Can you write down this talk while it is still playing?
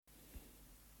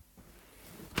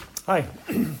Hi,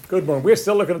 good morning. We're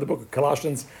still looking at the book of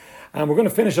Colossians, and we're going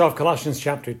to finish off Colossians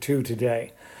chapter 2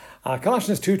 today.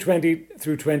 Colossians 2:20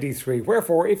 through 23.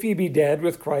 Wherefore, if ye be dead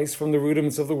with Christ from the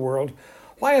rudiments of the world,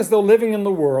 why as though living in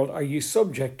the world are ye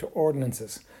subject to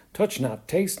ordinances? Touch not,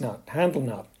 taste not, handle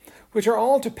not, which are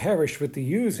all to perish with the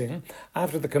using,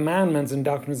 after the commandments and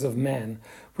doctrines of men,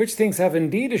 which things have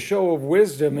indeed a show of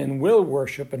wisdom in will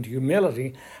worship and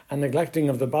humility and neglecting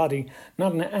of the body,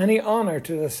 not in any honour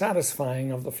to the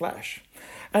satisfying of the flesh.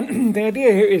 And the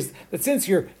idea here is that since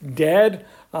you're dead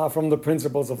from the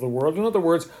principles of the world, in other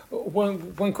words,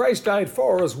 when Christ died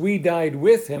for us, we died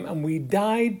with him and we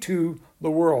died to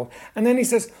the world. And then he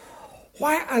says,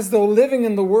 why, as though living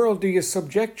in the world, do you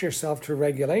subject yourself to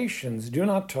regulations? Do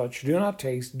not touch, do not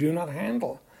taste, do not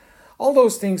handle. All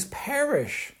those things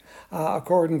perish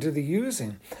according to the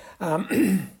using,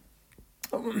 according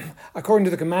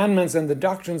to the commandments and the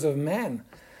doctrines of men.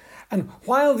 And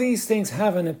while these things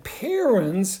have an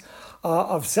appearance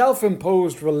of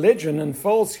self-imposed religion and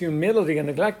false humility and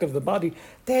neglect of the body,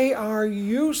 they are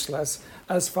useless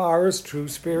as far as true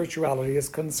spirituality is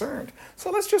concerned. So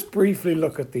let's just briefly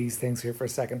look at these things here for a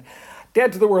second.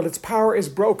 Dead to the world, its power is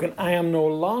broken. I am no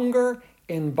longer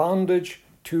in bondage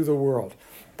to the world.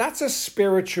 That's a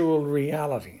spiritual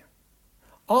reality.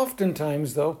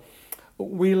 Oftentimes, though,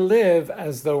 we live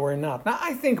as though we're not. Now,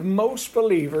 I think most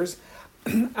believers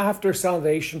after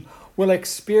salvation will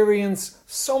experience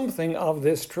something of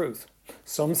this truth.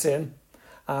 Some sin,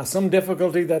 some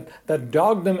difficulty that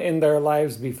dogged them in their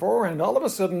lives before, and all of a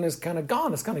sudden is kind of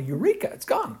gone. It's kind of eureka, it's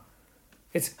gone.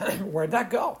 It's where'd that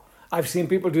go? I've seen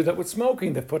people do that with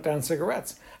smoking. They've put down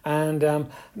cigarettes, and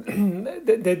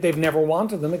they've never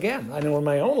wanted them again. I know in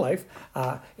my own life,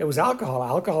 it was alcohol.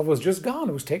 Alcohol was just gone.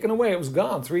 It was taken away. It was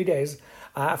gone 3 days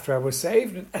after I was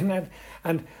saved.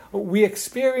 And we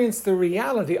experienced the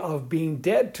reality of being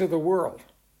dead to the world.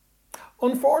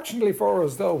 Unfortunately for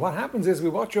us, though, what happens is we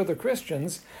watch other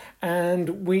Christians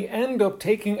and we end up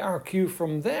taking our cue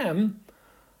from them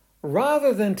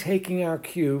rather than taking our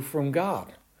cue from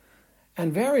God.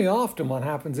 And very often what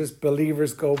happens is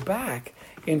believers go back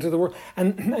into the world.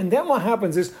 And then what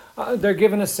happens is they're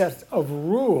given a set of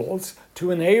rules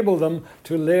to enable them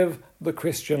to live the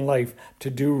Christian life, to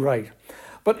do right.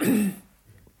 But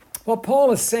what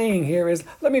Paul is saying here is,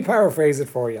 let me paraphrase it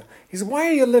for you. He says, why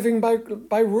are you living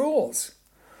by rules?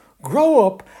 Grow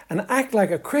up and act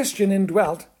like a Christian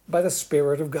indwelt by the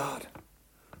Spirit of God.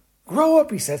 Grow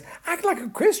up, he says. Act like a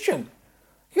Christian.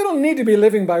 You don't need to be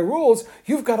living by rules.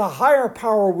 You've got a higher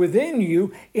power within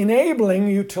you, enabling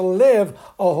you to live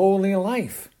a holy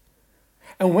life.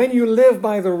 And when you live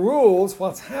by the rules,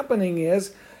 what's happening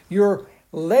is you're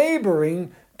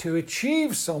laboring to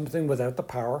achieve something without the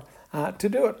power to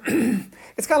do it.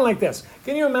 It's kind of like this.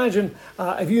 Can you imagine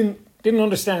if you didn't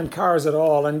understand cars at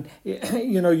all, and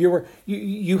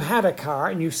you had a car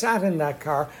and you sat in that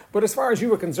car, but as far as you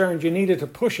were concerned, you needed to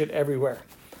push it everywhere.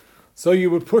 So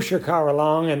you would push your car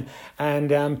along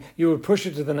and you would push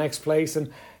it to the next place,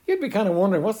 and you'd be kind of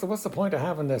wondering, what's the point of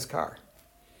having this car?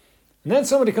 And then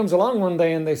somebody comes along one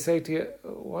day and they say to you,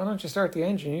 why don't you start the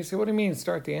engine? You say, what do you mean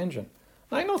start the engine?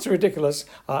 I know it's a ridiculous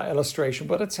illustration,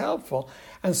 but it's helpful.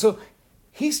 And so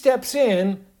he steps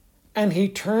in and he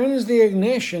turns the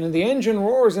ignition and the engine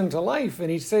roars into life and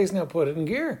he says, now put it in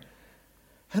gear.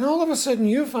 And all of a sudden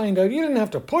you find out you didn't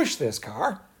have to push this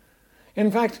car.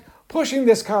 In fact, pushing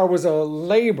this car was a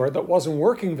labor that wasn't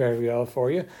working very well for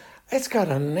you. It's got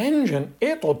an engine.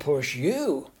 It'll push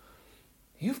you.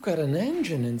 You've got an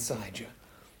engine inside you.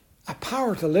 A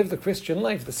power to live the Christian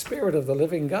life, the Spirit of the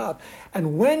living God.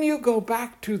 And when you go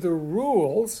back to the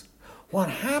rules, what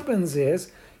happens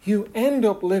is you end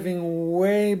up living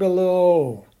way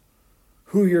below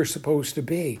who you're supposed to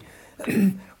be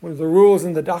with the rules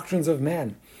and the doctrines of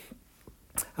men.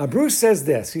 Bruce says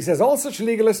this. He says, all such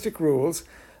legalistic rules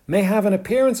may have an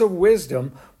appearance of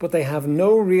wisdom, but they have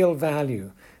no real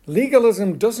value.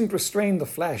 Legalism doesn't restrain the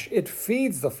flesh. It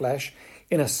feeds the flesh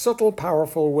in a subtle,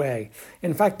 powerful way.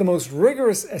 In fact, the most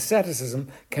rigorous asceticism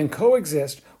can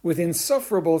coexist with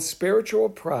insufferable spiritual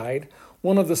pride,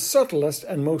 one of the subtlest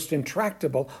and most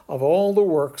intractable of all the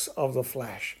works of the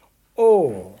flesh.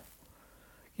 Oh,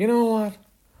 you know what?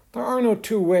 There are no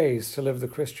two ways to live the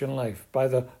Christian life, by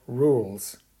the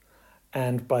rules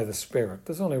and by the Spirit.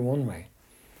 There's only one way,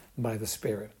 by the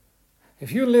Spirit.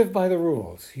 If you live by the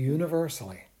rules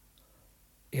universally,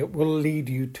 it will lead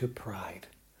you to pride.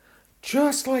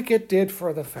 Just like it did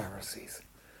for the Pharisees.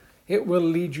 It will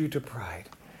lead you to pride.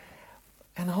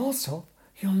 And also,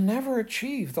 you'll never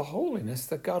achieve the holiness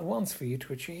that God wants for you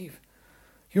to achieve.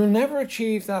 You'll never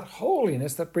achieve that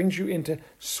holiness that brings you into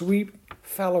sweet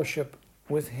fellowship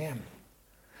with Him.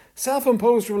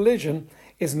 Self-imposed religion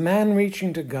is man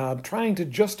reaching to God, trying to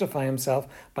justify himself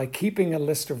by keeping a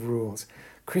list of rules.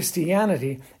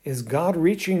 Christianity is God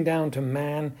reaching down to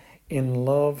man in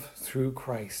love through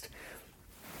Christ.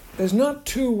 There's not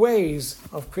two ways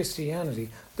of Christianity.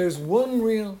 There's one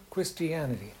real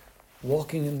Christianity,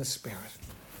 walking in the Spirit.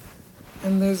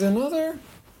 And there's another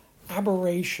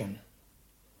aberration,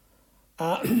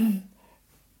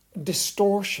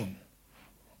 distortion,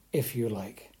 if you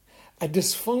like, a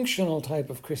dysfunctional type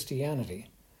of Christianity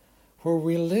where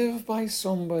we live by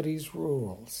somebody's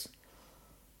rules,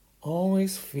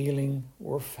 always feeling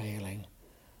we're failing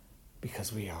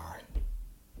because we are.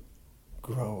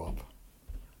 Grow up.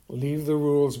 Leave the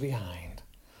rules behind.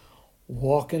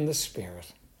 Walk in the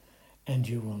Spirit, and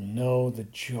you will know the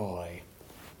joy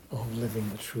of living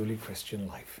the truly Christian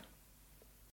life.